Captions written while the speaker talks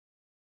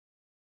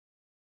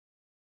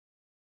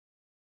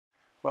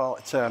Well,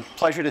 it's a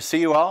pleasure to see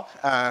you all.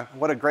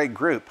 What a great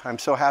group. I'm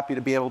so happy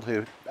to be able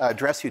to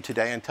address you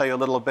today and tell you a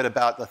little bit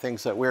about the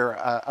things that we're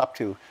up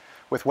to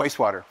with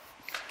wastewater.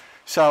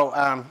 So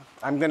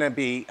I'm going to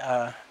be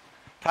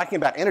talking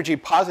about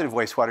energy-positive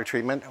wastewater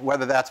treatment,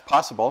 whether that's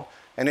possible,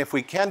 and if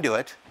we can do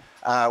it,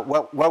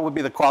 what would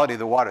be the quality of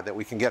the water that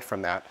we can get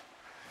from that.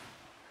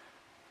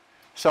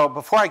 So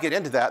before I get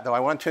into that, though, I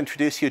want to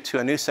introduce you to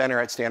a new center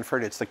at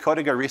Stanford. It's the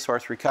Codiga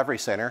Resource Recovery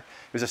Center.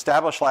 It was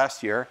established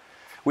last year.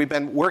 We've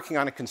been working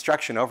on a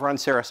construction over on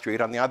Sarah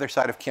Street on the other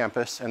side of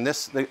campus, and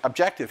the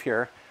objective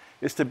here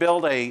is to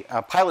build a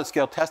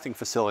pilot-scale testing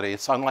facility.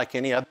 It's unlike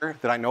any other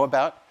that I know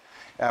about,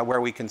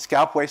 where we can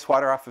scalp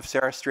wastewater off of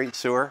Sarah Street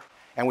sewer,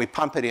 and we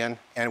pump it in,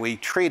 and we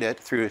treat it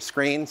through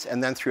screens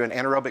and then through an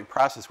anaerobic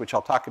process, which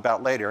I'll talk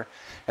about later.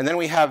 And then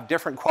we have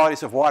different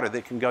qualities of water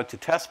that can go to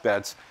test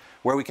beds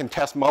where we can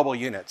test mobile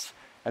units.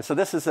 And so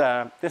this is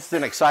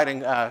an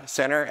exciting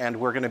center, and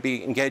we're going to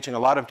be engaging a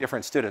lot of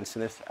different students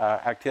in this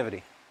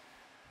activity.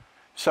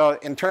 So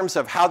in terms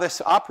of how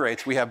this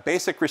operates, we have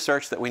basic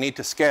research that we need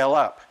to scale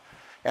up.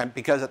 And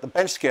because at the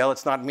bench scale,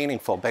 it's not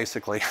meaningful,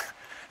 basically,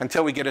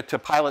 until we get it to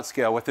pilot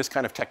scale with this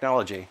kind of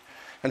technology.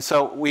 And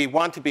so we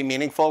want to be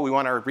meaningful. We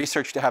want our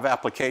research to have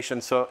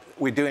applications, so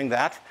we're doing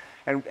that.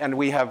 And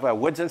we have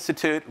Woods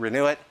Institute,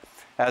 Renew It,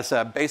 as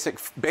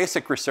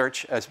basic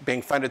research as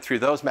being funded through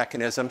those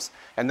mechanisms.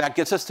 And that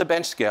gets us to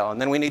bench scale. And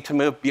then we need to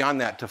move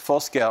beyond that to full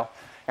scale.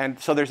 And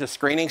so there's a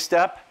screening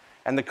step.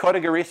 And the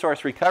Codiga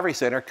Resource Recovery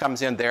Center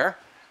comes in there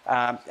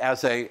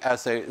as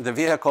the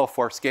vehicle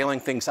for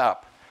scaling things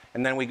up.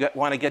 And then we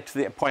want to get to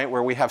the point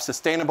where we have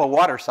sustainable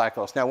water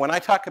cycles. Now, when I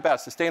talk about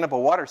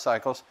sustainable water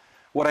cycles,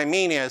 what I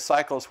mean is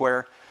cycles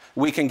where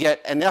we can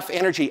get enough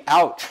energy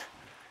out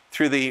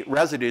through the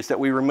residues that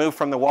we remove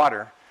from the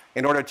water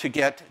in order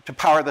to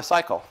power the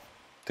cycle,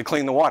 to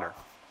clean the water.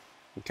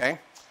 Okay?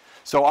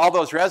 So all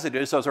those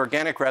residues, those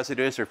organic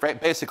residues, are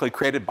basically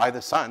created by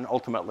the sun,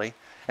 ultimately.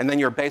 And then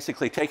you're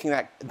basically taking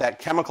that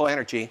chemical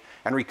energy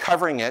and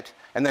recovering it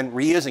and then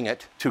reusing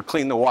it to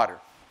clean the water.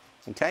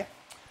 Okay?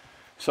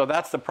 So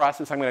that's the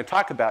process I'm going to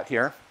talk about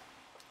here.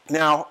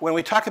 Now, when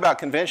we talk about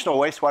conventional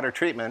wastewater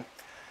treatment,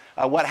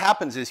 what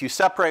happens is you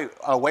separate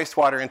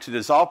wastewater into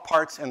dissolved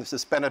parts and the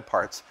suspended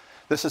parts.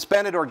 The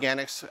suspended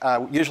organics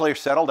usually are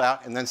settled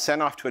out and then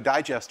sent off to a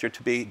digester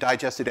to be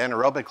digested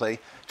anaerobically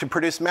to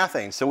produce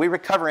methane. So we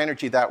recover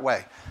energy that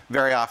way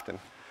very often.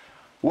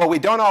 What we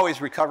don't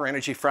always recover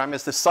energy from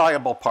is the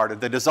soluble part of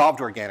the dissolved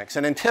organics.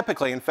 And then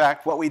typically, in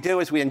fact, what we do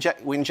is we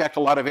inject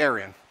a lot of air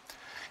in.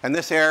 And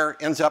this air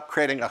ends up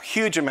creating a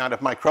huge amount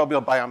of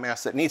microbial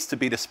biomass that needs to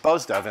be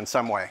disposed of in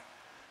some way.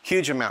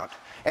 Huge amount.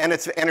 And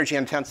it's energy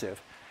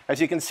intensive. As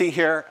you can see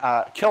here,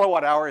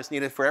 kilowatt hour is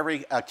needed for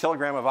every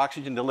kilogram of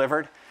oxygen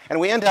delivered.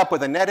 And we end up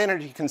with a net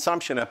energy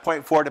consumption of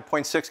 0.4 to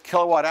 0.6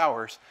 kilowatt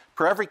hours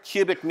per every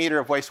cubic meter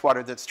of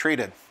wastewater that's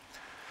treated.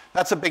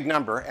 That's a big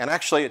number, and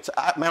actually it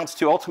amounts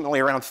to ultimately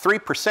around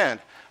 3%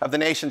 of the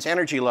nation's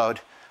energy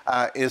load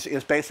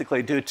is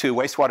basically due to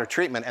wastewater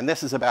treatment, and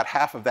this is about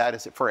half of that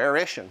is for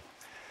aeration.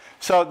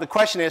 So the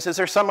question is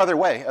there some other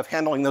way of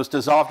handling those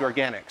dissolved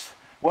organics?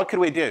 What could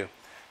we do?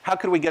 How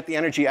could we get the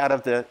energy out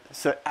of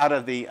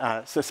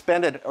the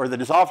suspended or the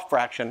dissolved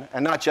fraction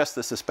and not just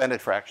the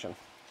suspended fraction?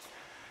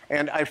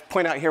 And I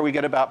point out here we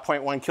get about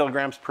 0.1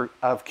 kilograms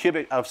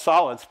of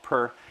solids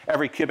per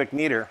every cubic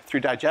meter through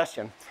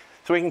digestion.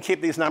 So we can keep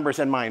these numbers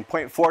in mind,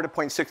 0.4 to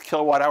 0.6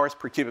 kilowatt hours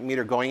per cubic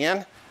meter going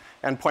in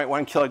and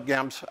 0.1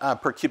 kilograms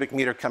per cubic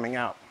meter coming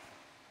out.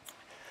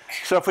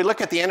 So if we look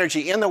at the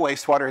energy in the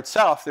wastewater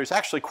itself, there's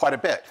actually quite a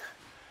bit.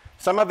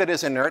 Some of it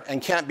is inert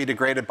and can't be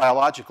degraded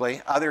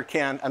biologically.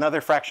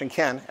 Another fraction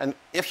can. And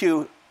if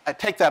you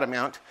take that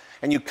amount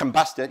and you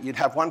combust it, you'd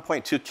have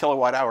 1.2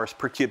 kilowatt hours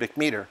per cubic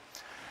meter.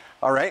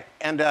 All right,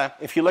 and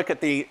if you look at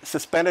the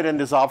suspended and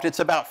dissolved, it's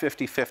about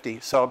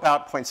 50-50. So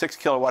about 0.6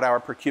 kilowatt hour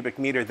per cubic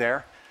meter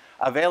there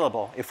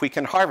available if we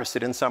can harvest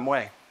it in some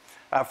way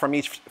from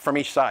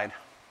each side.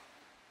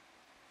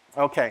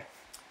 Okay,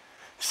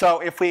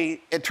 so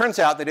it turns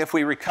out that if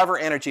we recover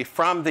energy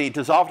from the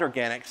dissolved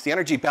organics, the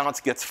energy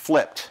balance gets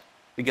flipped.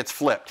 It gets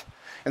flipped.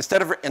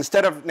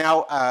 Instead of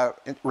now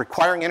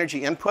requiring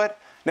energy input,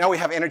 now we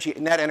have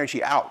net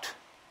energy out.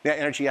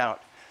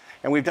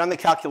 And we've done the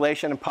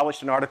calculation and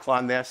published an article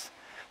on this.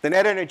 The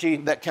net energy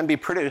that can be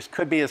produced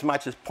could be as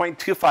much as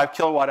 0.25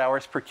 kilowatt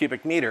hours per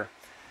cubic meter.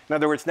 In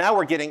other words, now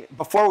we're getting,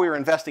 before we were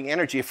investing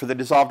energy for the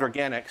dissolved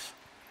organics.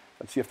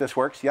 Let's see if this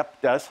works. Yep,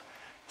 it does.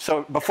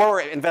 So before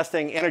we're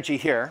investing energy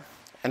here,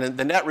 and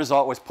the net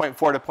result was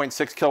 0.4 to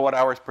 0.6 kilowatt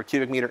hours per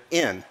cubic meter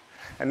in.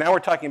 And now we're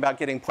talking about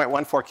getting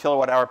 0.14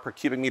 kilowatt hour per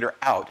cubic meter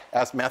out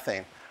as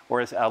methane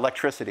or as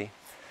electricity.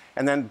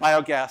 And then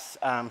biogas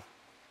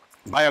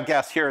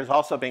here is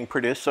also being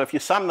produced. So if you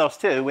sum those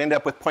two, we end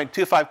up with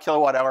 0.25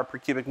 kilowatt hour per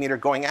cubic meter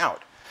going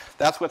out.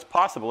 That's what's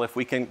possible if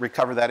we can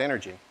recover that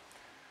energy.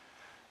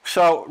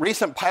 So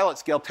recent pilot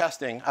scale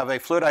testing of a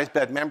fluidized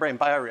bed membrane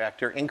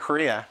bioreactor in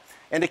Korea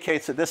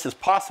indicates that this is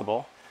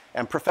possible.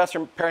 And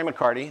Professor Perry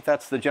McCarty,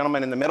 that's the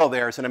gentleman in the middle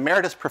there, is an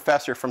emeritus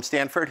professor from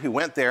Stanford who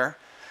went there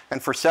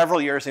and for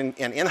several years in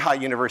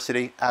Inha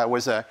University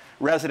was a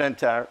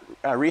resident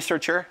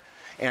researcher,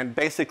 and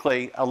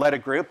basically led a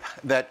group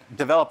that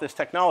developed this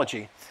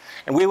technology.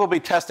 And we will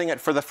be testing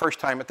it for the first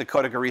time at the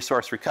Kodaga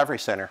Resource Recovery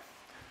Center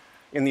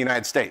in the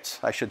United States,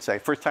 I should say.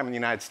 First time in the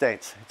United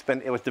States.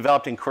 It was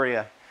developed in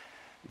Korea.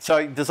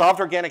 So dissolved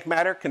organic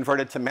matter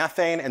converted to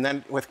methane, and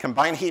then with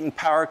combined heat and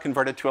power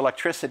converted to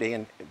electricity,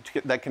 and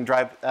that can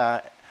drive,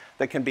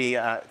 that can be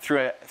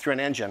through an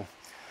engine.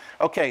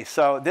 Okay,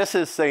 so this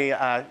is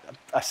a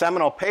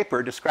seminal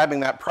paper describing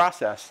that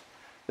process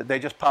that they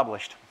just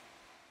published.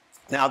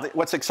 Now,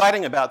 what's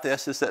exciting about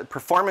this is that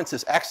performance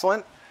is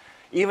excellent,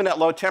 even at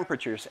low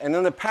temperatures. And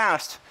in the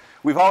past,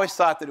 we've always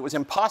thought that it was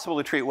impossible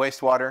to treat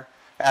wastewater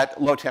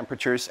at low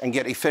temperatures and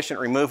get efficient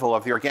removal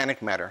of the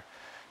organic matter.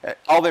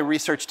 All the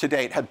research to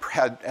date had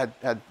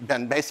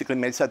been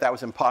basically said that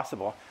was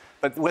impossible.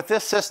 But with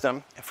this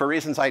system, for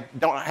reasons I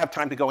don't have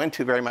time to go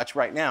into very much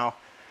right now,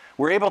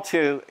 we're able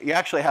to, you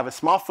actually have a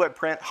small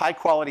footprint, high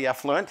quality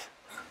effluent.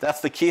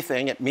 That's the key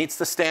thing. It meets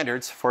the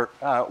standards for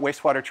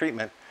wastewater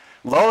treatment.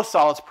 Low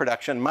solids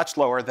production, much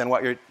lower than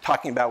what you're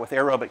talking about with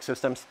aerobic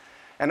systems.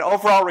 And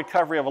overall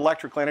recovery of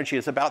electrical energy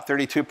is about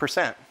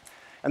 32%.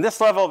 And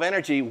this level of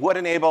energy would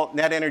enable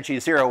net energy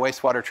zero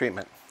wastewater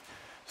treatment.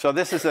 So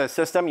this is a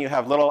system. You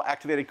have little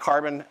activated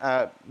carbon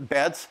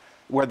beds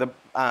where the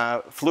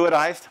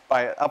fluidized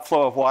by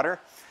upflow of water.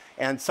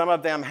 And some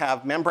of them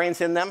have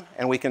membranes in them,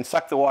 and we can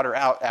suck the water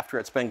out after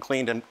it's been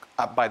cleaned and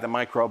up by the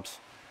microbes.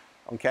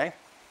 Okay?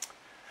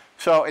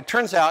 So it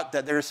turns out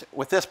that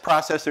with this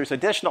process, there's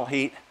additional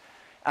heat,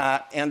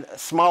 and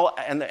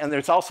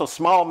there's also a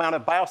small amount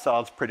of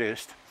biosolids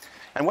produced.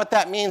 And what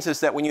that means is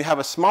that when you have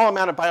a small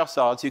amount of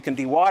biosolids, you can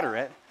dewater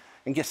it,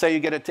 and say you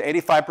get it to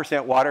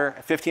 85% water,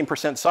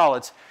 15%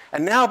 solids.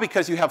 And now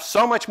because you have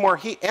so much more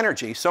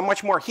energy, so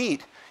much more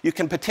heat, you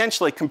can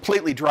potentially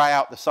completely dry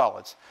out the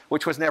solids,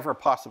 which was never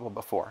possible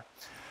before.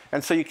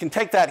 And so you can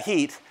take that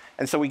heat,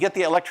 and so we get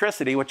the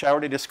electricity, which I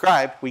already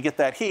described. We get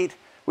that heat.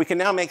 We can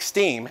now make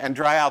steam and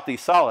dry out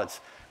these solids.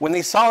 When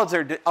these solids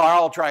are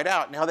all dried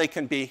out, now they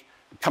can be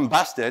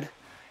combusted,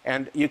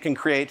 and you can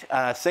create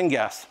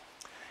syngas.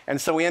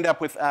 And so we end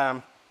up with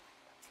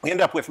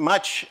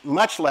much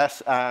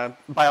less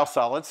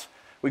biosolids.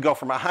 We go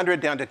from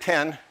 100 down to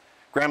 10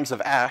 grams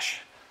of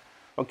ash.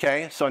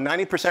 Okay, so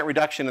 90%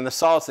 reduction in the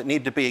solids that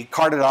need to be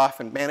carted off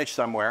and managed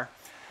somewhere.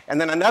 And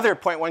then another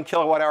 0.1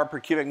 kilowatt hour per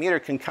cubic meter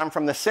can come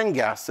from the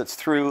syngas that's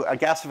through a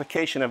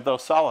gasification of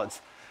those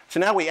solids. So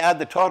now we add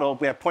the total.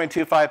 We have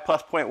 0.25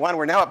 plus 0.1.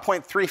 We're now at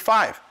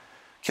 0.35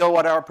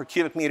 kilowatt hour per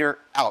cubic meter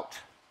out.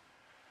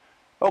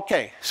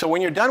 Okay, so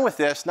when you're done with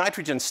this,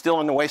 nitrogen's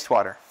still in the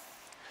wastewater.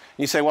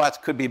 You say, well,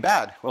 that could be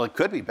bad. Well, it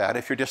could be bad.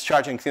 If you're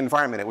discharging to the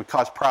environment, it would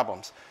cause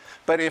problems.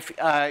 But if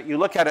you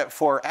look at it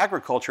for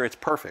agriculture, it's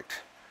perfect.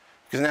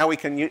 Because now we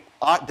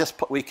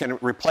can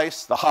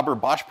replace the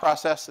Haber-Bosch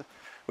process,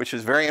 which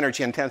is a very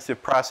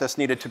energy-intensive process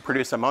needed to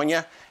produce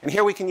ammonia. And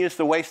here we can use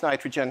the waste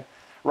nitrogen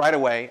right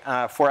away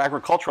for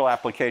agricultural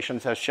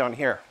applications, as shown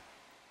here.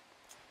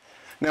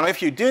 Now,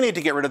 if you do need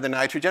to get rid of the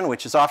nitrogen,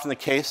 which is often the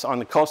case on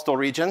the coastal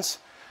regions,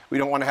 we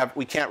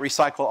can't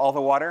recycle all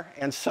the water.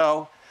 And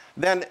so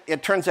then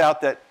it turns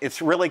out that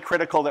it's really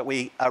critical that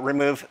we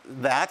remove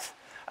that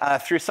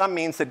through some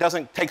means that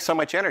doesn't take so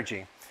much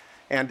energy.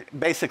 And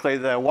basically,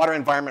 the Water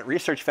Environment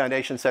Research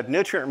Foundation said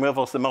nutrient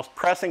removal is the most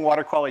pressing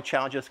water quality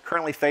challenges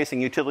currently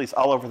facing utilities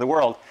all over the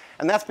world.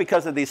 And that's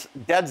because of these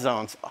dead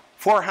zones,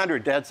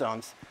 400 dead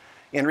zones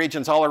in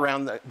regions all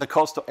around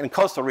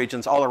coastal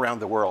regions all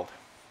around the world.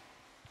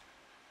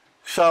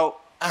 So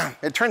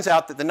it turns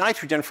out that the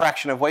nitrogen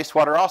fraction of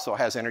wastewater also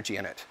has energy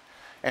in it.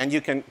 And you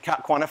can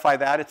quantify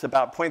that. It's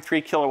about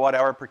 0.3 kilowatt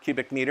hour per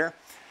cubic meter.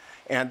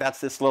 And that's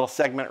this little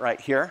segment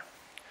right here.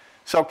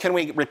 So can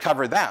we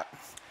recover that?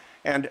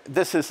 And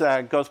this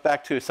goes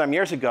back to some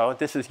years ago.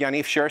 This is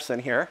Yanif Sherson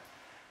here.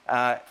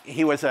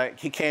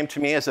 He came to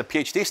me as a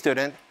PhD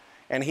student,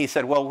 and he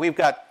said, well,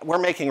 we're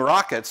making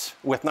rockets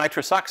with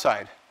nitrous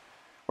oxide.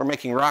 We're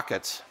making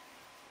rockets.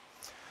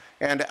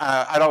 And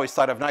I'd always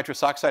thought of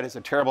nitrous oxide as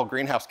a terrible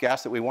greenhouse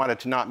gas that we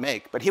wanted to not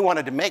make. But he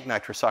wanted to make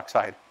nitrous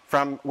oxide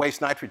from waste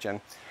nitrogen.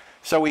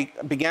 So we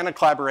began a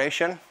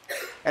collaboration,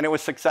 and it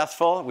was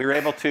successful. We were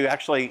able to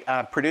actually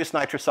produce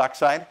nitrous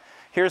oxide.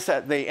 Here's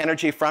the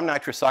energy from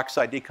nitrous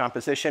oxide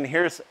decomposition.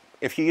 Here's,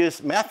 if you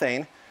use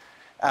methane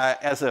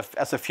as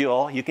a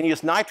fuel, you can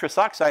use nitrous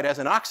oxide as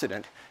an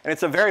oxidant. And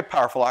it's a very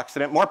powerful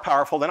oxidant, more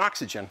powerful than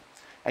oxygen,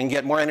 and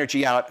get more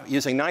energy out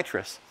using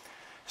nitrous.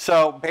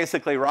 So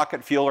basically,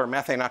 rocket fuel or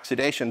methane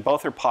oxidation,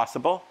 both are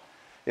possible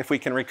if we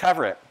can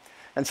recover it.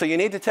 And so you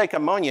need to take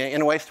ammonia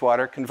in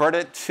wastewater, convert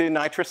it to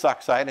nitrous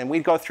oxide, and we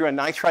go through a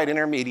nitrite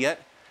intermediate.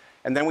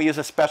 And then we use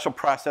a special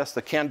process,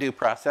 the can-do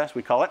process,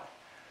 we call it.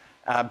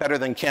 Better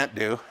than can't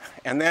do,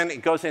 and then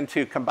it goes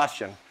into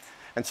combustion.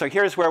 And so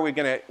here's where we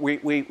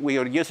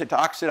would use it to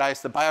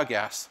oxidize the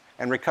biogas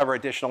and recover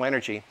additional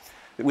energy.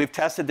 We've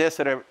tested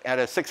this at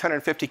a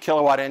 650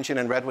 kilowatt engine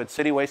in Redwood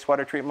City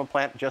wastewater treatment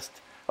plant, just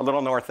a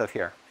little north of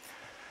here.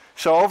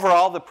 So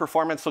overall, the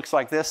performance looks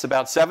like this: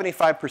 about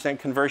 75%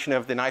 conversion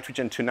of the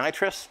nitrogen to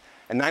nitrous,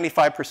 and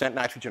 95%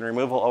 nitrogen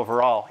removal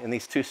overall in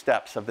these 2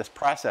 steps of this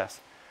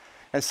process.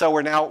 And so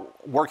we're now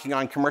working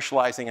on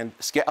commercializing and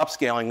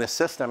upscaling this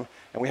system.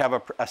 And we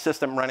have a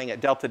system running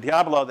at Delta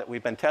Diablo that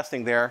we've been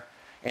testing there.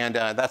 And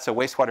that's a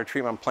wastewater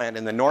treatment plant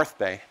in the North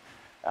Bay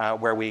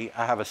where we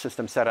have a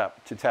system set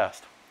up to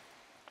test.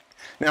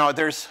 Now,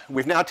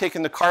 we've now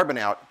taken the carbon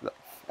out,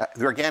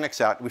 the organics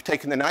out. We've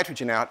taken the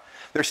nitrogen out.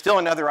 There's still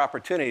another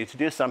opportunity to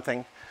do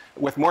something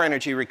with more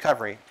energy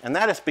recovery. And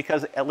that is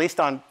because, at least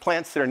on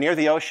plants that are near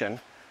the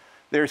ocean,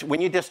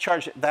 when you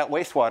discharge that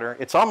wastewater,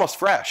 it's almost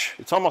fresh.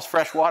 It's almost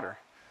fresh water.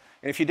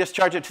 And if you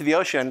discharge it to the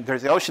ocean,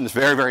 the ocean is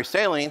very, very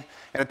saline.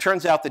 And it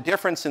turns out the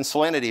difference in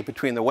salinity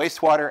between the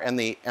wastewater and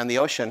the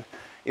ocean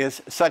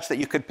is such that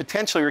you could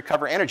potentially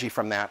recover energy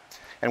from that.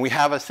 And we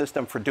have a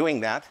system for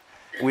doing that.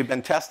 We've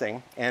been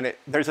testing. And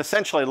there's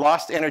essentially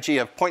lost energy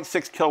of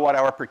 0.6 kilowatt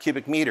hour per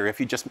cubic meter if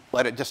you just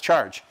let it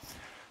discharge.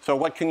 So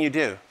what can you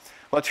do?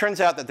 Well, it turns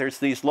out that there's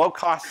these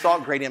low-cost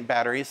salt gradient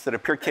batteries that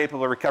appear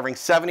capable of recovering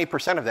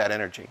 70% of that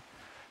energy.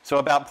 So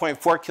about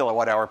 0.4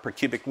 kilowatt hour per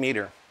cubic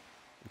meter.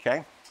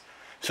 Okay?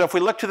 So if we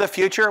look to the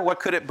future, what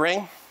could it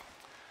bring?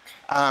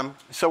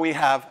 So we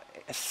have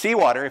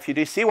seawater. If you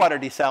do seawater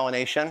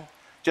desalination,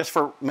 just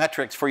for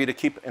metrics for you to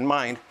keep in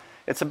mind,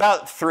 it's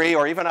about 3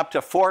 or even up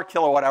to 4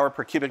 kilowatt hour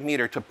per cubic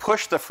meter to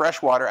push the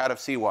fresh water out of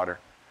seawater.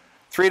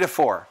 3 to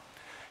 4.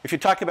 If you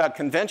talk about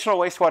conventional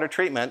wastewater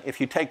treatment, if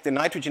you take the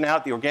nitrogen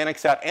out, the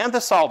organics out, and the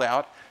salt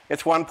out,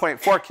 it's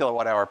 1.4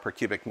 kilowatt hour per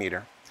cubic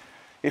meter.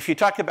 If you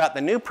talk about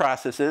the new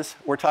processes,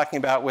 we're talking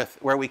about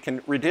where we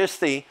can reduce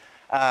the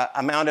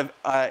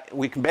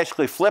we can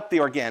basically flip the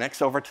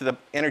organics over to the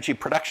energy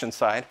production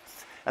side,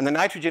 and the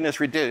nitrogen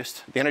is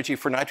reduced. The energy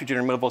for nitrogen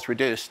removal is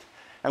reduced.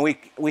 And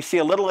we see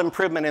a little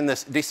improvement in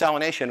this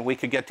desalination. We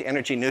could get to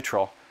energy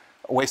neutral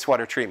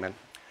wastewater treatment.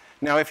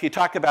 Now, if you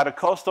talk about a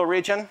coastal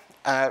region,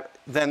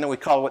 then we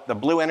call it the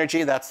blue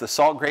energy. That's the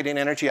salt gradient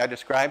energy I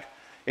described.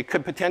 It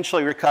could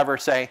potentially recover,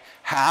 say,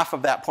 half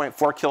of that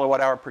 0.4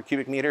 kilowatt hour per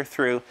cubic meter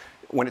through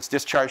when it's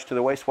discharged to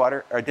the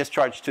wastewater or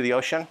discharged to the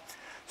ocean.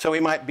 So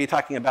we might be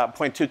talking about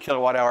 0.2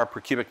 kilowatt hour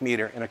per cubic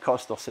meter in a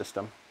coastal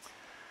system.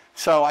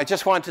 So I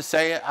just wanted to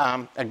say,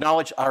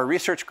 acknowledge our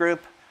research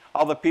group,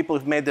 all the people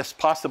who've made this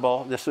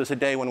possible. This was a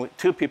day when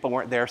 2 people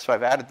weren't there, so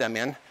I've added them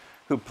in,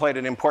 who played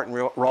an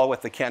important role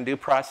with the can-do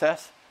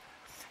process.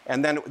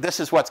 And then this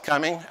is what's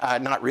coming.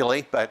 Not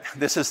really, but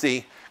this is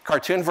the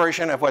cartoon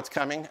version of what's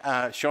coming,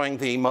 showing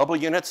the mobile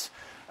units,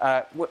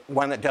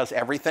 one that does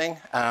everything,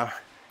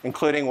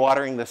 including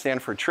watering the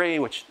Stanford tree,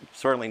 which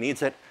sorely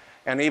needs it,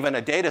 and even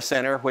a data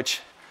center,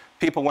 which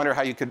people wonder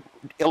how you could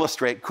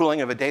illustrate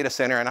cooling of a data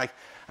center. And I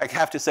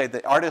have to say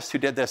the artist who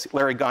did this,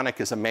 Larry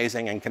Gonick, is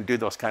amazing and can do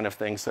those kind of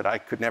things that I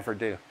could never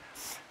do.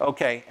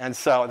 Okay, and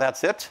so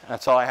that's it.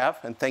 That's all I have,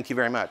 and thank you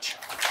very much.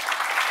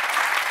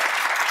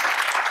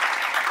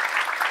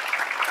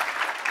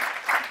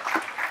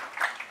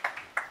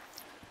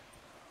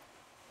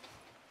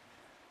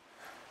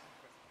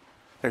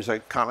 There's a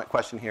comment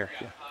question here.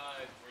 Yeah.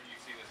 Where do you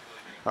see this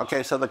really being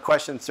Okay, so the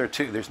questions are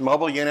 2. There's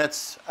mobile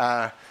units.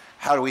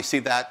 How do we see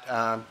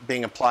that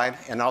being applied?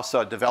 And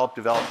also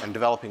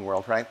developing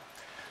world, right?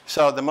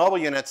 So the mobile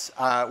units,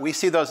 we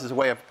see those as a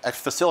way of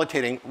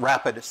facilitating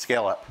rapid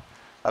scale-up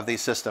of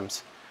these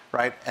systems,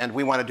 right? And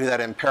we want to do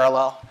that in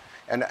parallel,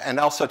 and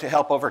also to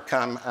help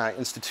overcome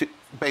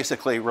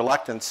basically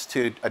reluctance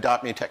to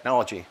adopt new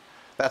technology.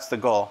 That's the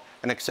goal,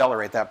 and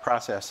accelerate that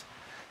process.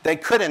 They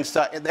could,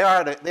 they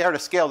are at a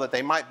scale that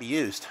they might be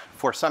used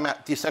for some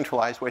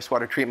decentralized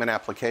wastewater treatment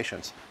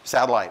applications,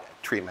 satellite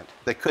treatment.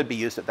 They could be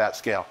used at that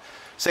scale.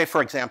 Say,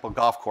 for example,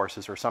 golf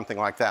courses or something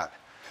like that.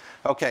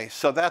 Okay,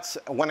 so that's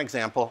one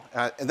example.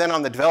 And then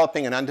on the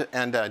developing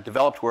and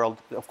developed world,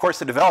 of course,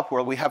 the developed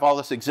world, we have all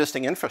this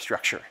existing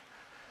infrastructure.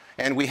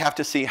 And we have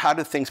to see how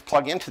do things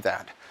plug into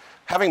that.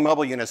 Having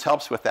mobile units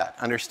helps with that,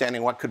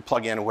 understanding what could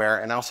plug in where,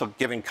 and also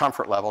giving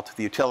comfort level to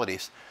the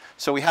utilities.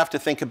 So we have to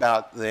think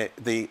about that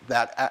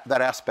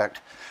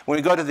aspect. When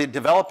we go to the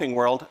developing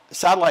world,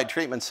 satellite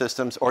treatment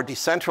systems or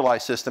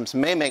decentralized systems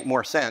may make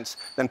more sense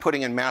than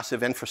putting in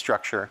massive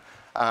infrastructure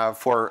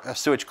for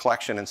sewage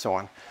collection and so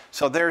on.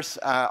 So there's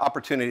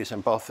opportunities in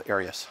both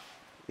areas.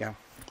 Yeah.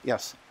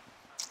 Yes.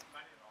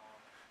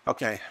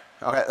 Okay.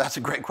 Okay, that's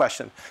a great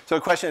question. So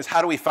the question is,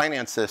 how do we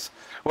finance this?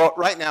 Well,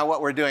 right now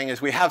what we're doing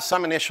is we have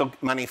some initial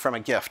money from a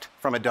gift,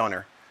 from a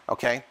donor,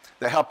 okay,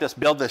 that helped us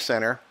build this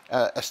center,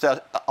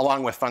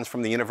 along with funds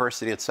from the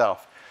university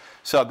itself.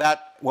 So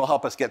that will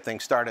help us get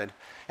things started.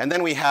 And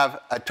then we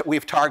have, we're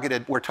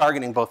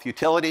targeting both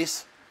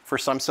utilities for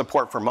some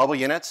support for mobile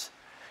units,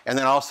 and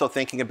then also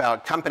thinking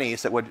about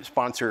companies that would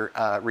sponsor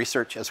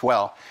research as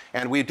well.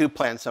 And we do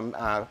plan some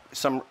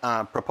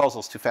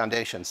proposals to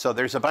foundations. So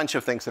there's a bunch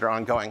of things that are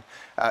ongoing.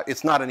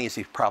 It's not an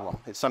easy problem.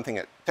 It's something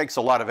that takes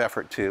a lot of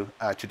effort to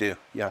do.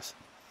 Yes.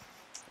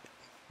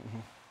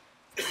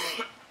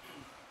 Mm-hmm.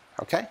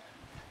 Okay.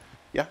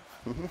 Yeah.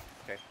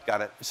 Okay,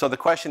 got it. So the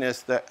question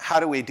is that how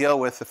do we deal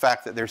with the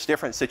fact that there's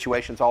different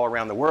situations all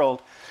around the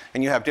world,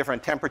 and you have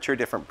different temperature,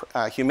 different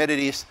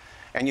humidities,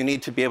 and you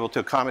need to be able to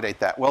accommodate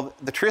that. Well,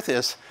 the truth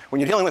is, when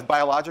you're dealing with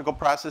biological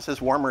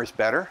processes, warmer is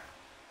better.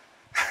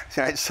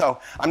 Right? So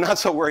I'm not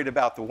so worried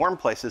about the warm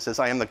places as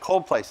I am the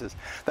cold places.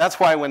 That's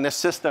why when this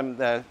system,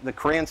 the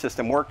Korean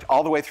system, worked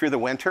all the way through the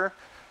winter,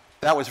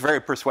 that was very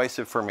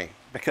persuasive for me,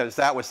 because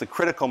that was the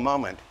critical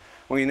moment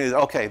when we knew,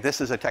 okay, this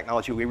is a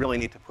technology we really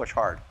need to push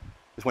hard,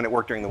 is when it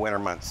worked during the winter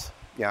months.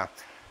 Yeah.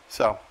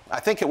 So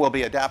I think it will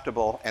be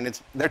adaptable, and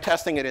they're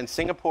testing it in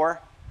Singapore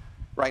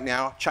right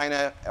now.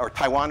 China or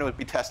Taiwan would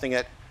be testing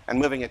it and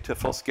moving it to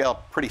full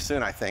scale pretty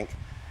soon, I think.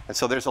 And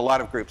so there's a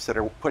lot of groups that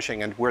are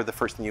pushing, and we're the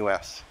first in the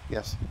US.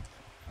 Yes.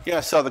 Yeah,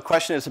 so the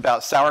question is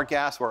about sour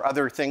gas or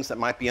other things that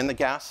might be in the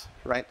gas,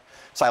 right?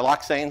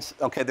 Siloxanes.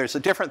 Okay, there's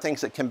different things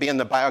that can be in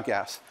the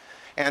biogas.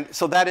 And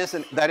so that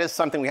is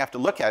something we have to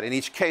look at. In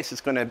each case,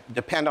 it's going to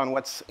depend on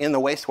what's in the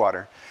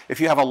wastewater.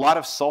 If you have a lot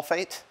of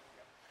sulfate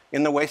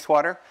in the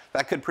wastewater,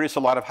 that could produce a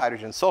lot of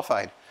hydrogen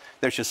sulfide.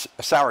 There's just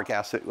a sour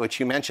gas, which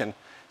you mentioned.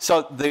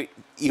 So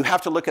you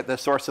have to look at the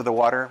source of the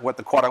water, what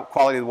the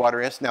quality of the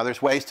water is. Now,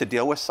 there's ways to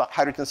deal with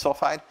hydrogen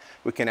sulfide.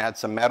 We can add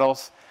some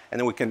metals, and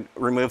then we can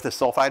remove the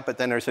sulfide, but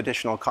then there's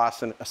additional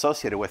costs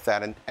associated with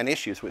that and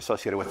issues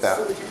associated with that.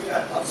 So would you do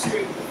that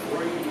upstream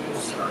before you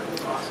start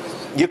the process?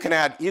 You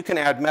can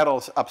add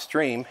metals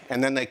upstream,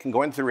 and then they can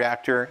go into the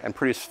reactor and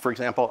produce, for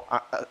example,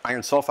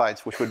 iron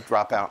sulfides, which would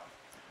drop out.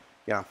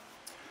 Yeah.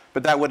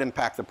 But that would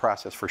impact the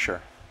process for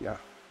sure. Yeah.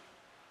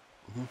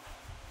 Mm-hmm.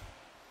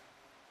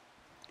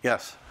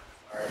 Yes.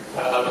 All right.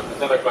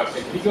 Another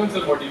question. Can you go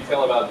into more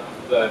detail about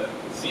the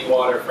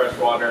seawater,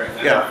 freshwater, and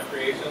anaerobic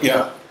creation?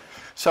 Yeah.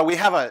 So we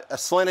have a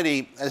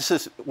salinity. This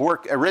is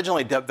work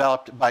originally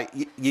developed by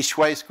Yi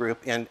Shui's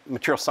group in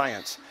material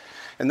science.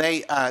 And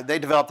they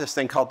developed this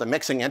thing called the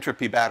mixing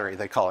entropy battery,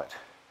 they call it.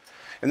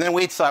 And then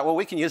we thought, well,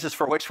 we can use this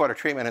for wastewater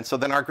treatment. And so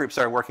then our group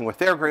started working with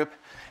their group,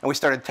 and we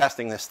started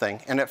testing this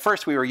thing. And at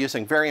first, we were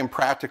using very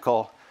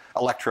impractical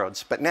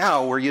electrodes. But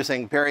now we're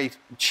using very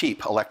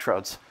cheap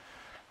electrodes.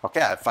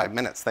 Okay, I have 5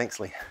 minutes, thanks,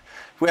 Lee.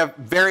 We have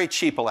very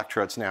cheap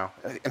electrodes now.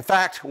 In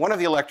fact, one of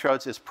the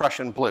electrodes is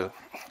Prussian blue.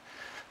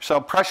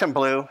 So Prussian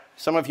blue,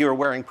 some of you are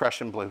wearing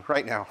Prussian blue.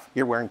 Right now,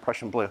 you're wearing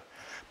Prussian blue.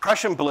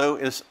 Prussian blue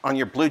is on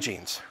your blue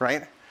jeans,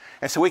 right?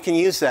 And so we can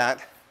use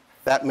that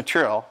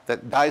material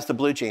that dyes the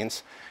blue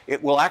jeans.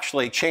 It will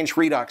actually change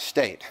redox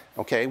state,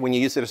 okay, when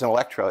you use it as an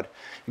electrode.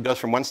 It goes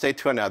from one state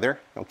to another,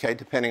 okay,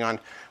 depending on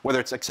whether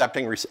it's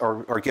accepting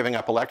or giving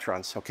up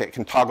electrons, okay. It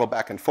can toggle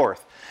back and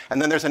forth.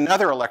 And then there's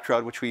another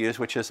electrode which we use,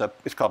 which is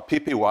it's called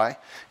PPY.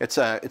 It's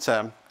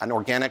an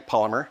organic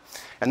polymer.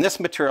 And this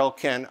material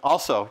can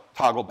also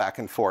toggle back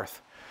and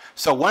forth.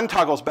 So one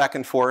toggles back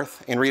and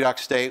forth in redox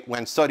state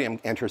when sodium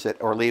enters it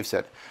or leaves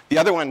it. The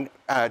other one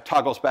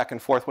toggles back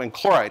and forth when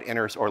chloride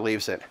enters or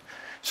leaves it.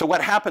 So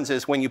what happens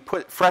is when you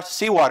put fresh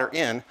seawater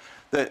in,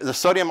 the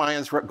sodium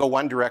ions go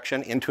one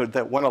direction into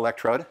the one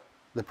electrode,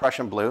 the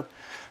Prussian blue,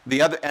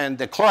 and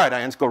the chloride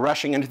ions go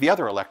rushing into the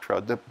other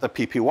electrode, the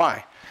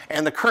PPY.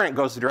 And the current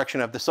goes the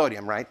direction of the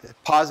sodium, right?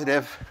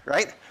 Positive,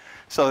 right?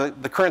 So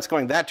the current's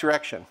going that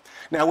direction.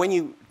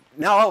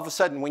 Now all of a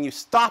sudden, when you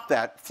stop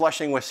that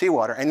flushing with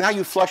seawater, and now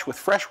you flush with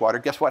fresh water,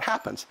 guess what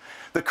happens?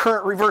 The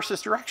current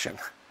reverses direction.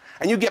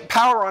 And you get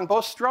power on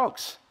both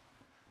strokes.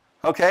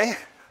 Okay?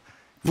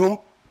 Boom,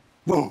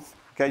 boom.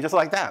 Okay, just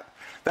like that.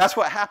 That's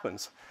what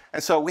happens.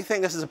 And so we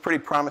think this is a pretty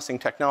promising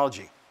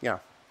technology. Yeah.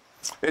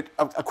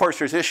 Of course,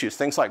 there's issues.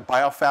 Things like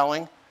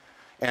biofouling,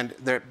 and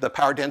the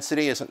power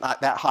density isn't not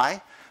that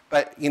high.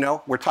 But,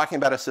 we're talking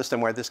about a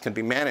system where this can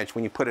be managed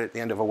when you put it at the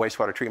end of a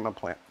wastewater treatment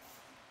plant.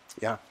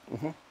 Yeah.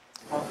 Mm-hmm.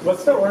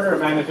 What's the order of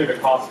magnitude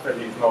of cost for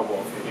these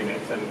mobile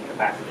units and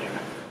capacity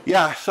units?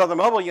 Yeah, so the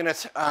mobile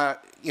units,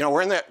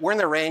 we're in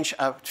the range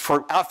of,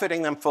 for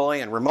outfitting them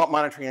fully and remote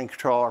monitoring and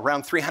control,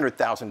 around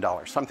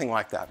 $300,000, something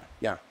like that.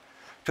 Yeah,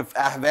 to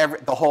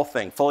have the whole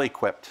thing fully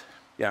equipped.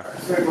 Yeah.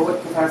 Sorry, but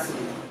what capacity?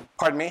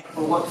 Pardon me?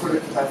 But what sort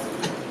of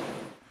capacity?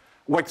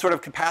 What sort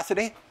of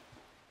capacity?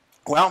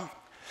 Well,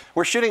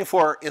 we're shooting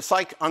for, it's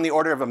like on the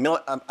order of a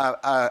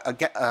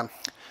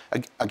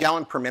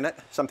gallon per minute,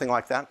 something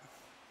like that.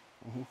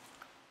 Mm-hmm.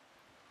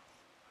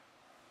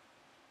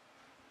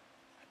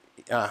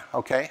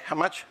 Okay, how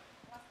much?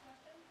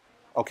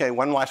 Okay,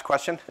 one last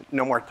question.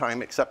 No more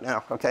time except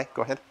now. Okay,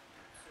 go ahead.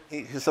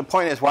 The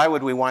point is, why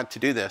would we want to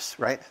do this,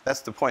 right? That's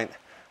the point.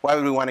 Why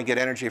would we want to get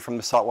energy from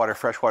the saltwater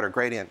freshwater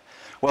gradient?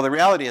 Well, the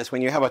reality is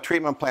when you have a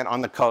treatment plant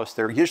on the coast,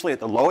 they're usually at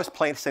the lowest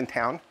place in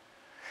town.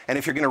 And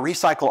if you're going to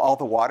recycle all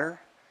the water,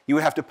 you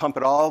would have to pump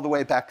it all the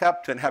way back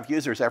up and have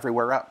users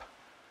everywhere up,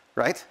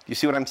 right? Do you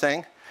see what I'm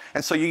saying?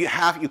 And so you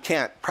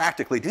can't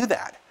practically do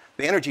that.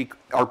 The energy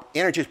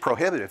is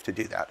prohibitive to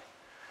do that.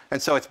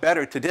 And so it's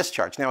better to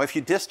discharge. Now, if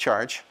you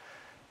discharge,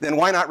 then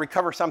why not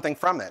recover something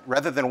from it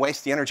rather than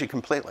waste the energy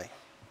completely?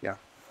 Yeah.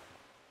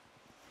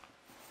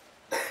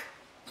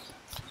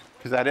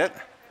 Is that it?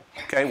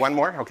 Okay, one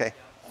more? Okay.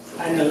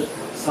 And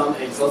some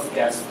exhaust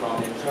gas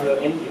from internal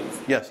engines.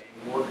 Yes.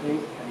 More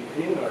clean, can be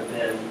cleaner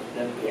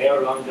than the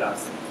air around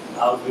us.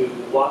 The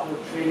water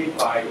treated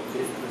by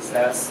this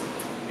process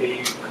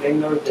be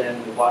cleaner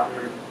than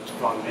water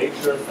from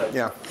nature, such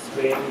as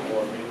stream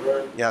or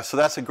river? Yeah, so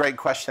that's a great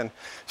question.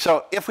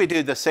 So if we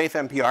do the safe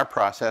MPR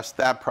process,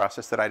 that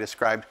process that I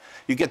described,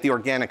 you get the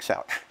organics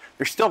out.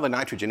 There's still the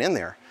nitrogen in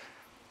there.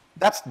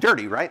 That's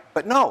dirty, right?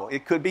 But no,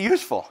 it could be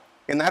useful.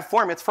 In that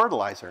form, it's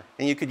fertilizer,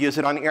 and you could use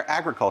it on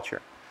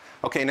agriculture.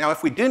 Okay, now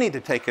if we do need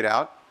to take it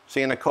out,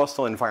 say in a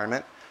coastal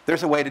environment,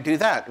 there's a way to do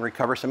that and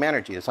recover some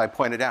energy, as I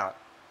pointed out,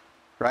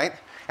 right?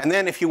 And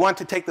then if you want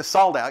to take the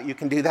salt out, you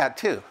can do that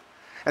too.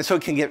 And so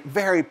it can get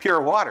very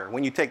pure water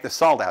when you take the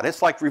salt out.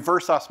 It's like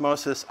reverse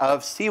osmosis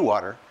of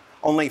seawater,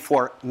 only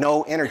for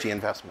no energy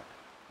investment.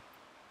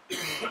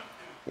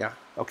 Yeah,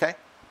 okay?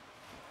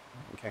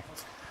 Okay.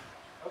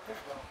 Okay,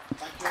 well,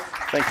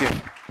 thank you. Thank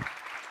you.